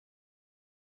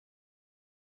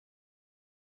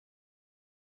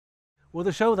Well,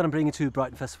 the show that I'm bringing to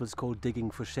Brighton Festival is called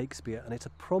Digging for Shakespeare, and it's a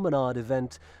promenade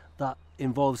event that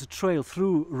involves a trail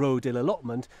through Rodale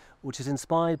Allotment, which is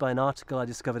inspired by an article I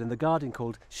discovered in The Guardian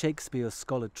called Shakespeare's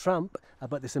Scholar Tramp,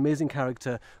 about this amazing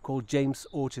character called James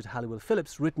Orchard Halliwell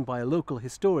Phillips, written by a local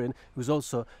historian who's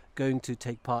also going to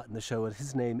take part in the show, and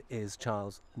his name is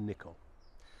Charles Nicholl.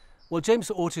 Well, James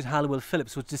Orchard Halliwell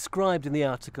Phillips was described in the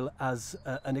article as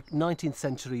a 19th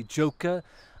century joker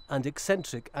and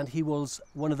eccentric, and he was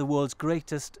one of the world's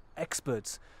greatest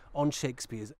experts on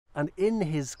Shakespeare. And in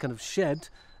his kind of shed,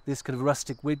 this kind of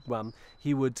rustic wigwam,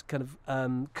 he would kind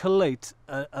of collate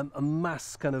a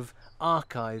mass kind of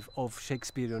archive of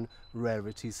Shakespearean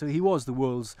rarities. So he was the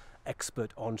world's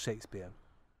expert on Shakespeare.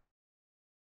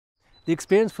 The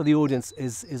experience for the audience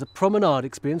is a promenade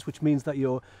experience, which means that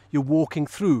you're walking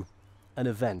through an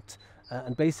event.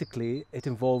 And basically it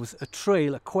involves a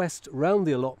trail, a quest round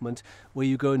the allotment where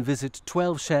you go and visit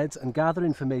 12 sheds and gather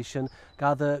information,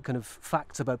 gather kind of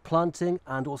facts about planting,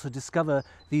 and also discover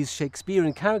these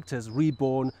Shakespearean characters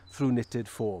reborn through knitted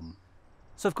form.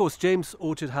 So of course James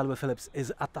Orchard Halliwell Phillips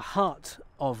is at the heart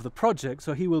of the project,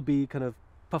 so he will be kind of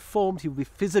performed, he will be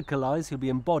physicalized, he'll be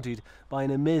embodied by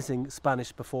an amazing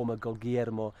Spanish performer called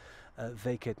Guillermo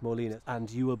Veiket Molina, and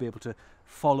you will be able to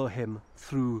follow him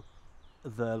through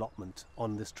the allotment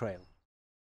on this trail.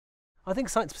 I think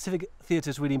site-specific theatre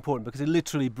is really important because it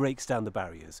literally breaks down the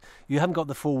barriers. You haven't got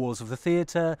the four walls of the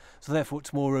theatre, so therefore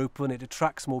it's more open, it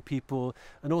attracts more people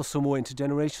and also more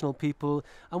intergenerational people.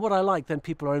 And what I like, then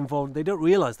people are involved, they don't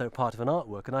realise they're part of an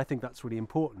artwork, and I think that's really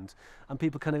important. And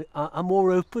people kind of are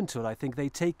more open to it. I think they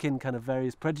take in kind of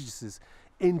various prejudices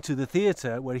into the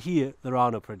theatre, where here there are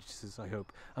no prejudices, I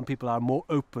hope, and people are more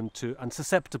open to and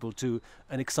susceptible to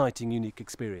an exciting, unique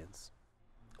experience.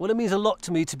 Well, it means a lot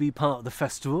to me to be part of the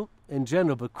festival in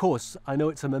general, but of course I know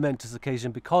it's a momentous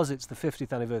occasion because it's the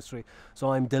 50th anniversary,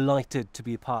 so I'm delighted to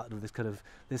be part of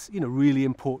this really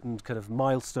important kind of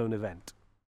milestone event.